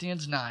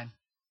 Corinthians 9.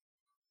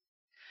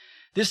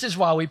 This is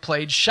why we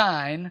played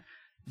Shine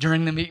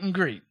during the meet and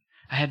greet.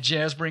 I had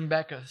Jazz bring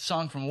back a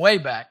song from way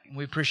back, and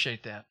we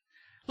appreciate that.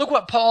 Look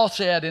what Paul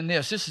said in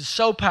this. This is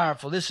so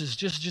powerful. This is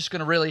just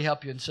going to really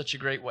help you in such a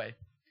great way.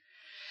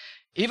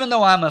 Even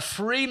though I'm a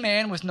free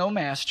man with no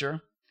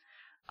master,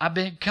 I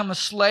become a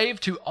slave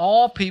to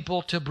all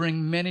people to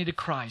bring many to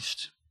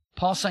Christ.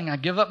 Paul's saying, I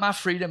give up my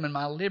freedom and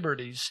my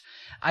liberties.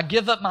 I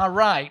give up my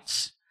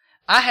rights.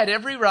 I had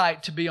every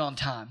right to be on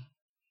time.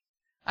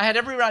 I had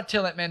every right to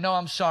tell that man, no,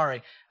 I'm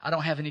sorry, I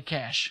don't have any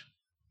cash.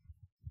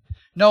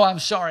 No, I'm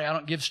sorry, I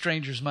don't give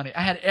strangers money.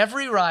 I had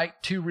every right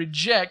to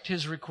reject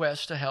his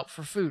request to help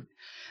for food.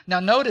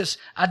 Now notice,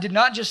 I did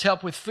not just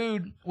help with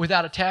food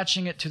without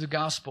attaching it to the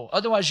gospel.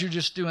 Otherwise, you're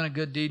just doing a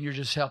good deed and you're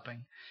just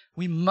helping.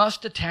 We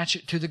must attach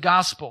it to the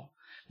gospel.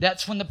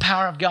 That's when the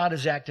power of God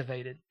is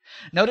activated.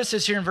 Notice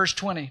this here in verse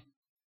 20.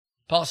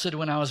 Paul said,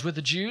 when I was with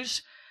the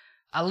Jews,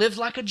 I lived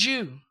like a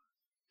Jew.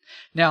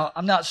 Now,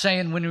 I'm not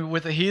saying when we were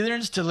with the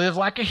heathens to live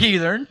like a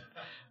heathen.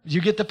 You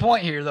get the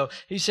point here, though.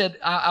 He said,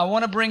 I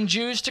want to bring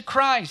Jews to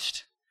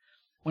Christ.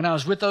 When I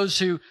was with those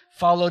who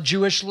follow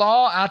Jewish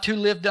law, I too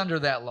lived under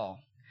that law.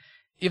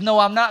 Even though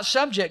I'm not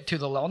subject to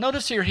the law.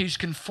 Notice here, he's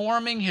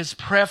conforming his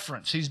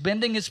preference. He's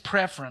bending his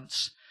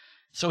preference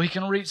so he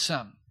can reach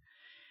some.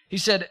 He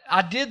said,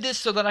 I did this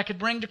so that I could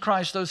bring to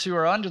Christ those who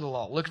are under the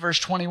law. Look at verse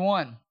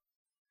 21.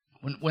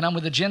 When I'm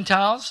with the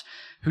Gentiles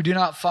who do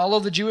not follow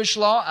the Jewish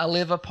law, I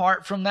live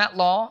apart from that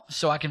law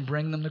so I can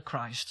bring them to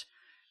Christ.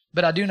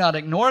 But I do not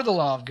ignore the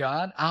law of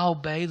God. I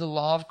obey the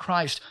law of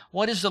Christ.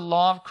 What is the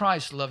law of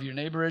Christ? Love your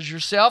neighbor as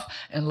yourself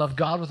and love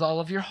God with all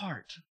of your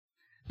heart.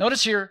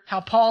 Notice here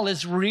how Paul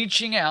is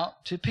reaching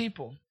out to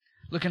people.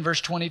 Look in verse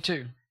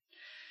 22.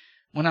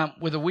 When I'm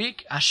with the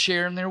weak, I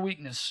share in their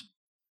weakness,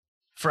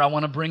 for I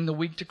want to bring the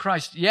weak to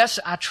Christ. Yes,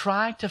 I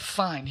try to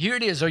find. Here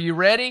it is. Are you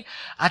ready?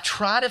 I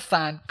try to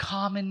find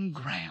common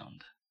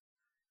ground.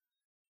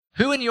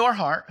 Who in your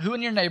heart, who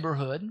in your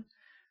neighborhood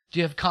do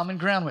you have common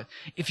ground with?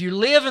 If you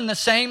live in the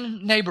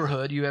same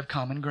neighborhood, you have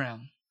common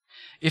ground.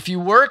 If you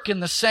work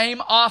in the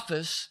same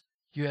office,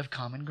 you have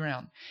common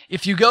ground.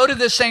 If you go to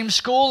the same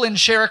school and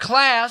share a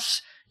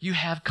class, you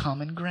have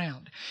common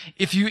ground.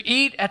 If you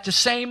eat at the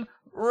same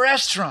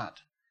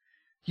restaurant,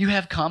 you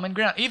have common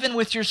ground. Even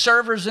with your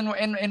servers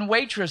and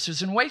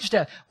waitresses and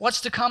waitstaff,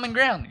 what's the common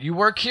ground? You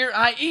work here,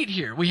 I eat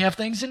here. We have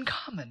things in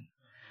common.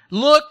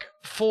 Look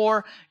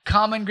for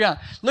common ground.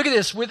 Look at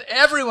this. With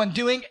everyone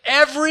doing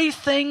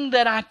everything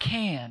that I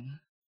can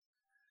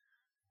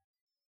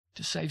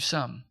to save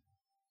some.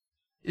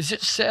 Is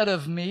it said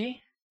of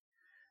me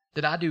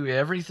that I do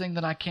everything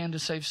that I can to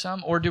save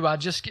some? Or do I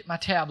just get my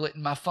tablet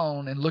and my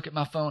phone and look at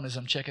my phone as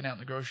I'm checking out in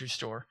the grocery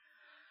store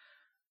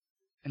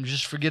and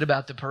just forget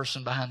about the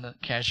person behind the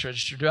cash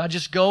register? Do I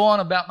just go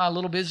on about my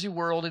little busy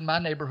world in my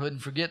neighborhood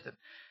and forget that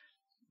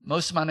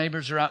most of my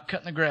neighbors are out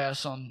cutting the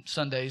grass on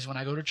Sundays when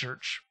I go to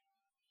church?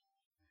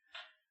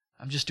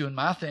 I'm just doing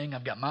my thing.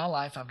 I've got my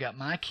life. I've got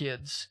my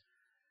kids.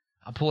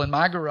 I pull in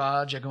my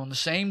garage. I go in the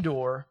same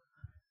door.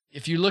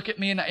 If you look at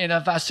me and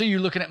if I see you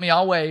looking at me,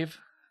 I'll wave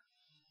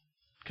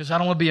because I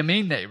don't want to be a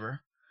mean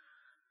neighbor.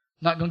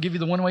 I'm not going to give you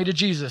the one way to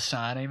Jesus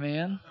sign,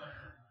 amen?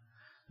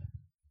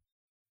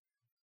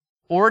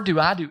 Or do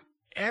I do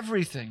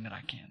everything that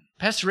I can?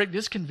 Pastor Rick,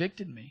 this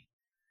convicted me.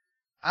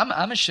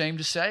 I'm ashamed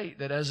to say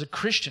that as a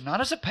Christian, not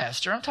as a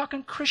pastor, I'm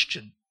talking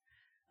Christian,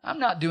 I'm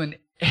not doing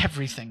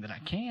everything that I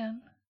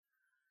can.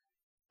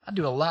 I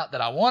do a lot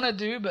that I want to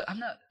do, but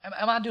am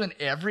I doing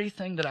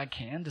everything that I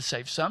can to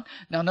save some?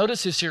 Now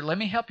notice this here. Let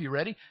me help you.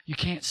 Ready? You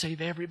can't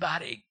save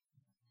everybody,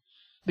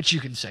 but you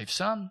can save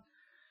some.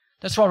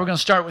 That's why we're going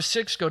to start with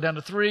 6, go down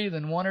to 3,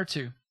 then 1 or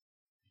 2.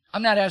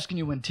 I'm not asking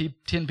you to win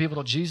 10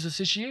 people to Jesus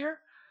this year.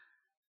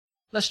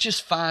 Let's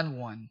just find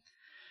one.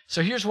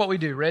 So here's what we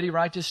do. Ready?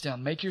 Write this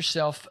down. Make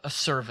yourself a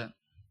servant.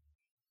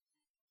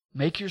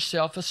 Make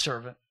yourself a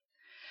servant.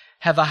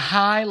 Have a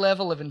high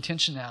level of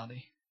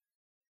intentionality.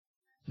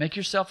 Make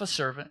yourself a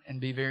servant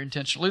and be very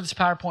intentional. Leave this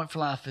PowerPoint for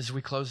life as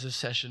we close this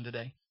session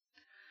today.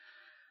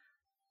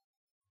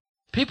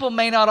 People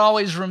may not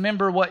always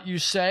remember what you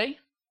say,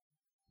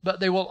 but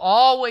they will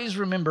always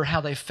remember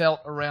how they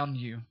felt around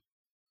you.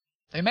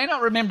 They may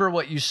not remember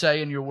what you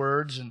say in your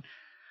words,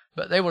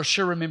 but they will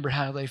sure remember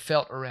how they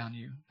felt around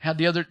you. Had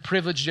the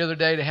privilege the other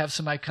day to have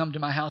somebody come to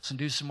my house and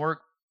do some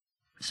work.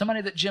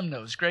 Somebody that Jim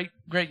knows, great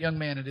young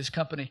man at his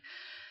company.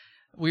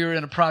 We were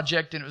in a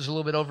project and it was a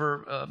little bit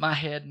over my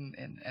head,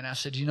 and I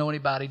said, "Do you know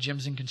anybody?"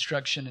 Jim's in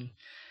construction, and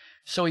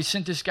so he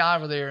sent this guy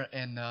over there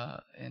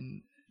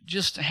and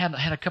just had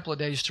a couple of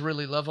days to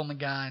really love on the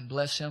guy and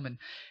bless him,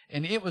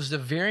 and it was the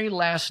very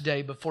last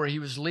day before he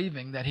was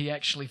leaving that he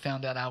actually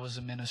found out I was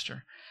a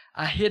minister.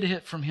 I hid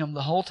it from him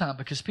the whole time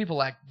because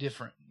people act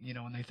different,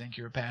 when they think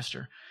you're a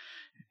pastor.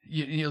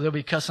 They'll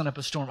be cussing up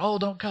a storm. "Oh,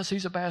 don't cuss,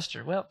 he's a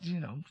pastor." Well,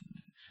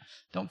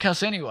 don't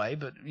cuss anyway,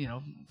 but,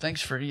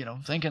 thanks for,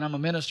 thinking I'm a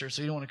minister,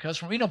 so you don't want to cuss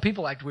from me.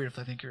 People act weird if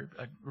they think you're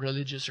a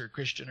religious or a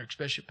Christian or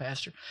especially a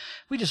pastor.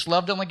 We just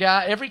loved on the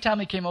guy. Every time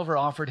he came over,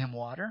 I offered him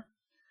water.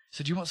 I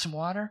said, "Do you want some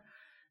water?"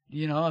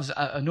 I was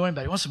annoying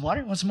about it. "Want some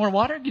water? Want some more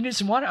water? You need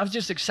some water?" I was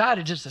just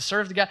excited just to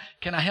serve the guy.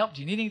 "Can I help?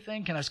 Do you need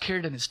anything?" I was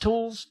carrying his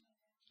tools.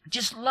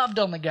 Just loved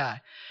on the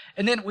guy.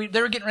 And then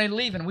they were getting ready to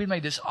leave, and we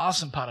made this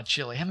awesome pot of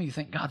chili. How many of you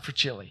thank God for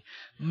chili?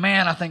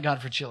 Man, I thank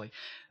God for chili.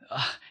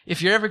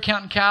 If you're ever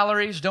counting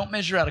calories, don't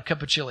measure out a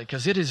cup of chili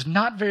because it is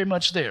not very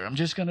much there. I'm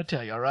just going to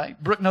tell you, all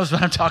right? Brooke knows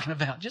what I'm talking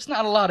about. Just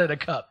not a lot in a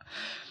cup.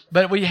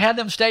 But we had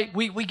them stay.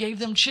 We gave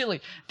them chili.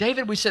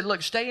 David, we said,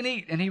 "Look, stay and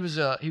eat." And he was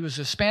a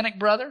Hispanic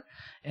brother,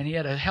 and he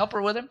had a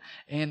helper with him,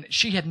 and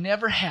she had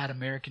never had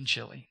American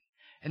chili.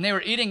 And they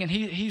were eating, and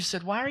he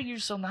said, "Why are you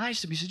so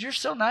nice to me?" He said, "You're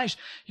so nice.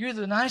 You're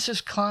the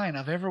nicest client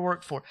I've ever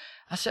worked for."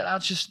 I said, "I'll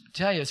just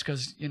tell you, it's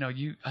because,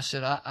 I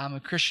said, I'm a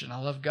Christian. I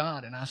love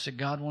God." And I said,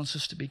 God wants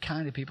us to be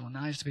kind to people and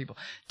nice to people.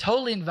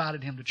 Totally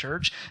invited him to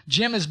church.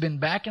 Jim has been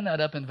backing that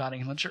up,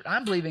 inviting him to church.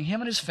 I'm believing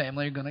him and his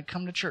family are going to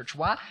come to church.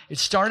 Why? It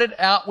started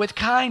out with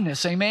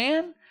kindness.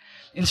 Amen?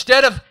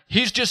 Instead of,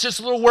 he's just this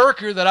little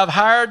worker that I've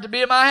hired to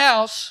be in my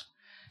house.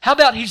 How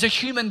about he's a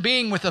human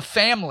being with a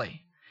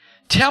family?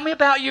 Tell me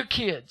about your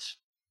kids.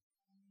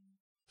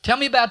 Tell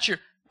me about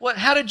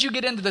how did you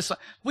get into this?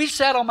 We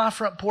sat on my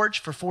front porch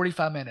for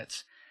 45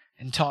 minutes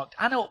and talked.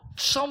 I know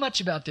so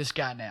much about this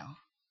guy now.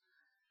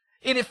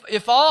 And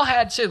if all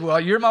had said, "Well,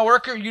 you're my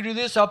worker, you do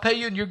this, I'll pay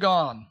you, and you're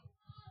gone."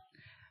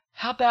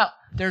 How about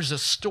there's a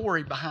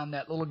story behind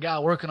that little guy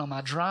working on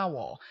my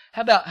drywall?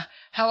 How about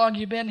how long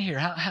you been here?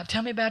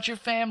 Tell me about your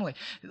family.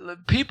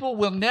 People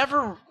will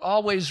not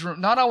always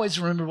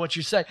remember what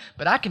you say,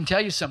 but I can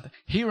tell you something.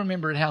 He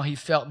remembered how he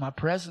felt in my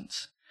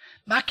presence.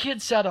 My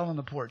kid sat on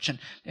the porch, and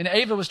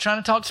Ava was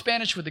trying to talk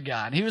Spanish with the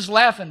guy, and he was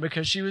laughing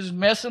because she was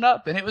messing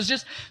up, and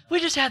we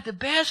just had the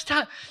best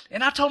time.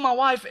 And I told my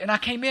wife, and I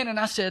came in, and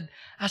I said,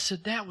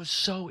 "That was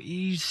so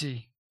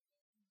easy.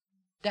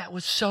 That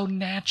was so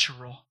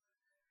natural."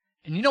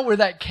 And you know where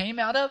that came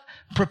out of?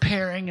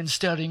 Preparing and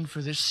studying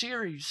for this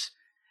series.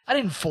 I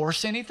didn't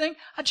force anything.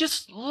 I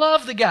just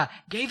loved the guy.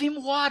 Gave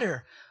him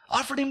water.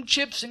 Offered him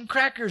chips and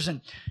crackers,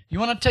 and you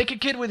want to take a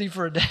kid with you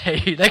for a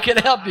day? They can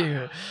help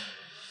you.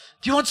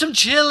 Do you want some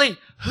chili?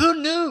 Who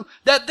knew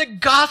that the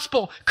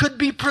gospel could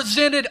be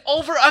presented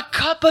over a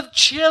cup of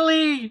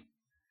chili?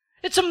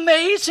 It's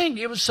amazing.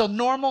 It was so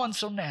normal and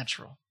so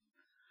natural.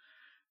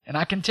 And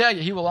I can tell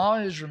you, he will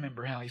always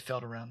remember how he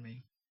felt around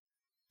me.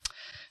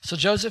 So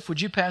Joseph,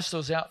 would you pass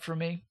those out for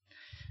me?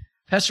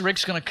 Pastor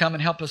Rick's going to come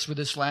and help us with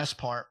this last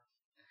part.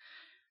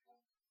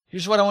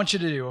 Here's what I want you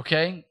to do,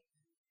 okay?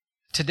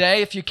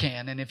 Today, if you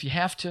can, and if you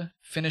have to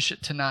finish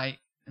it tonight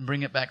and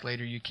bring it back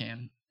later, you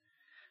can.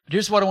 But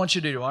here's what I want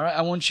you to do, all right?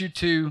 I want you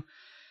to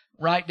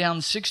write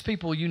down 6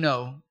 people you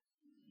know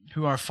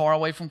who are far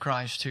away from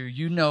Christ, who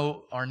you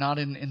know are not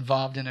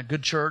involved in a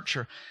good church,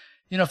 or,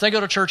 if they go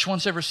to church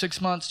once every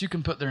 6 months, you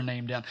can put their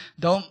name down.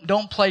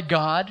 Don't play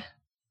God.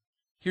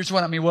 Here's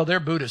what I mean. Well, they're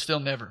Buddhists. They'll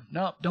never.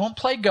 No, don't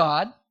play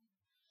God.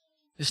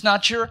 It's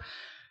not your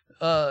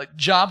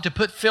job to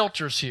put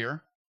filters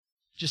here.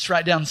 Just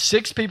write down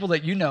 6 people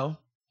that you know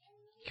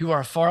who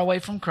are far away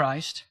from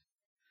Christ.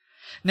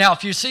 Now,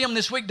 if you see them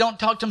this week, don't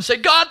talk to them. Say,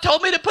 God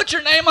told me to put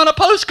your name on a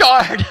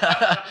postcard.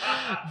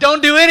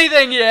 Don't do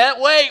anything yet.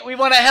 Wait, we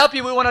want to help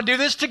you. We want to do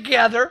this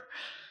together.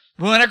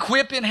 We want to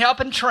equip and help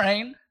and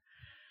train.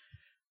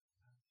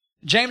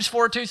 James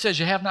 4:2 says,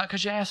 you have not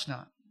because you ask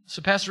not.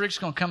 So Pastor Rick's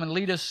going to come and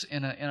lead us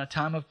in a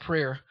time of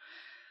prayer.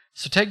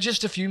 So take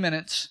just a few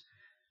minutes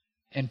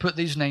and put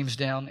these names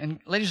down. And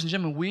ladies and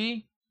gentlemen,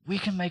 we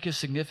can make a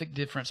significant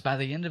difference by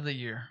the end of the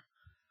year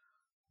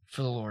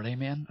for the Lord.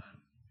 Amen.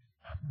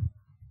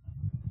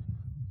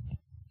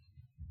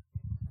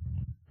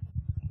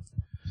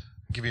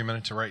 I'll give you a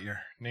minute to write your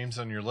names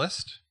on your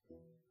list.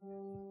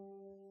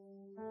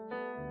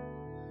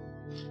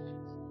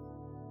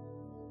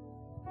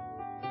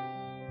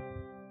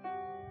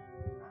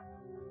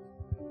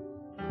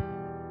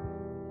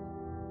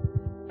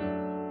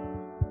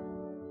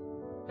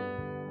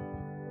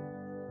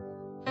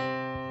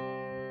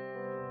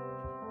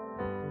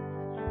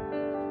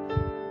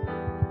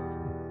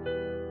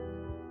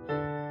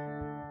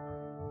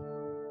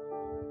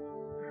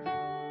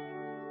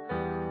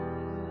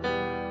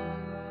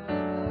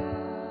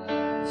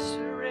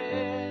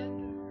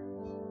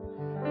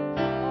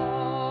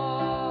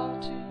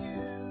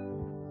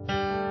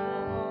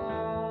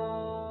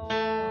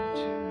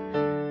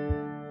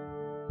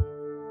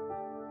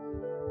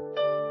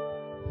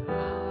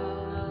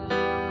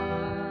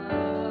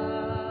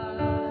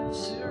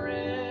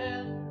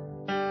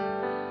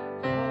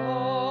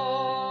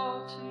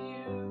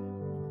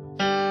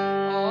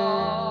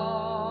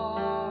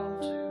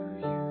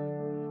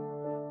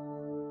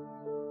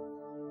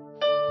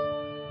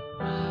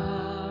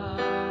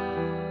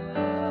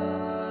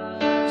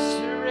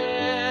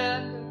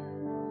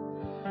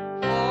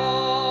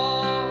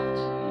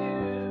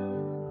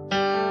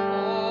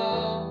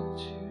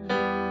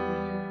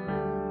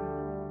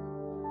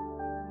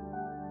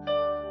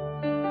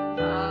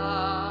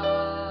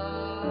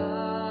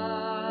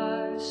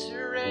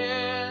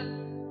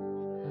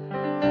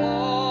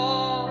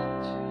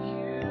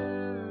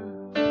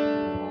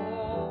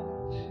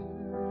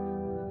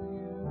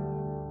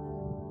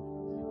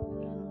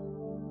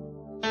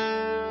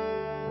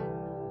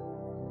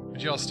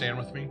 Would you all stand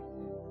with me?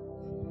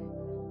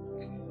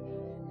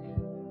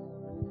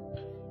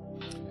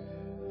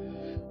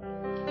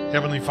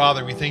 Heavenly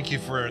Father, we thank you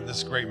for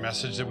this great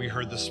message that we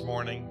heard this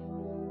morning.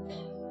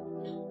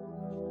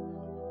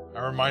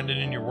 I'm reminded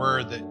in your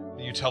word that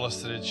you tell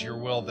us that it's your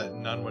will that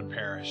none would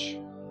perish.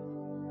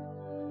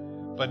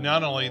 But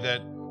not only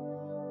that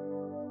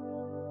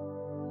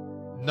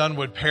none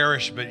would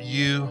perish, but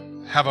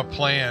you have a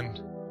plan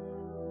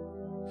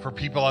for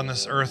people on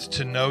this earth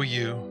to know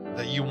you,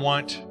 that you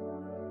want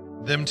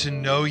them to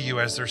know you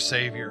as their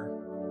Savior.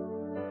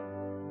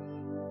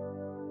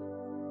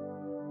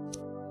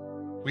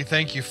 We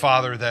thank you,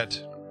 Father, that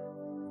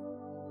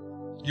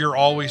you're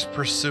always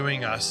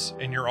pursuing us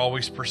and you're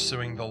always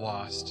pursuing the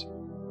lost.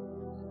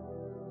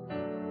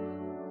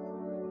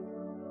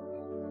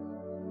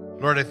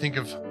 Lord, I think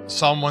of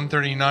Psalm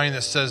 139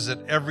 that says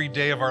that every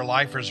day of our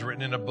life is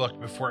written in a book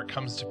before it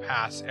comes to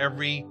pass.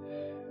 Every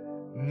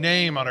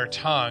name on our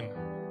tongue,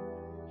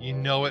 you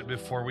know it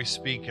before we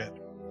speak it.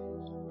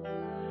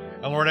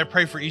 And Lord, I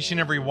pray for each and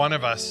every one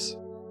of us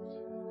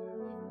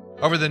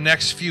over the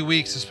next few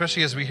weeks,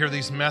 especially as we hear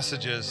these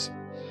messages,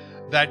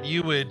 that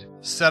you would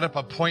set up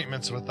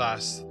appointments with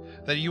us,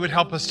 that you would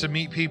help us to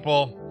meet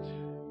people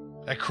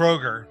at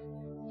Kroger,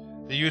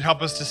 that you would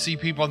help us to see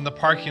people in the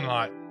parking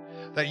lot,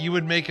 that you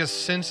would make us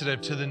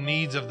sensitive to the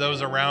needs of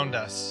those around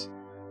us,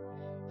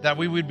 that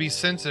we would be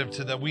sensitive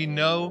to that we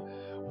know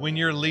when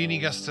you're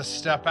leading us to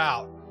step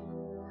out,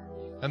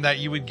 and that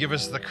you would give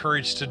us the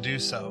courage to do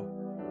so.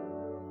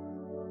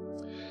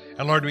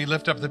 And Lord, we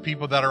lift up the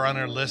people that are on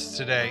our list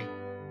today.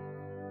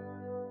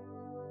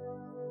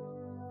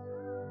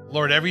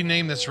 Lord, every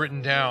name that's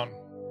written down,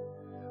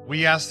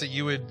 we ask that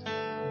you would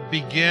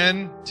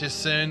begin to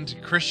send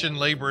Christian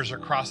laborers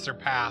across their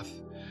path,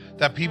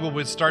 that people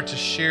would start to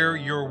share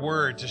your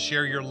word, to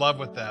share your love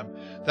with them,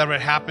 that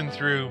would happen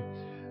through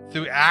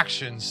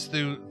actions,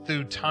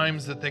 through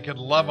times that they could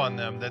love on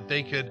them, that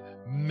they could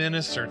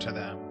minister to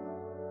them.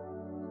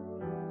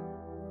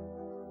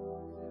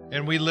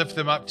 And we lift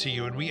them up to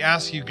you, and we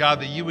ask you, God,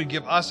 that you would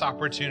give us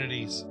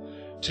opportunities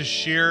to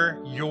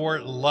share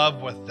your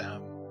love with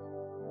them.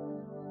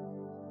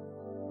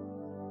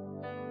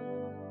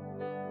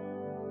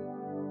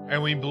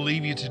 And we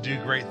believe you to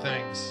do great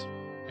things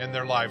in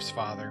their lives,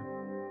 Father.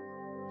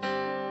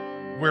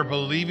 We're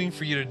believing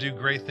for you to do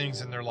great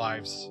things in their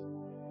lives.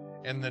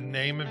 In the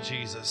name of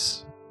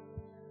Jesus.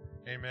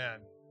 Amen.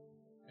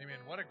 Amen.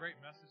 What a great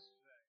message.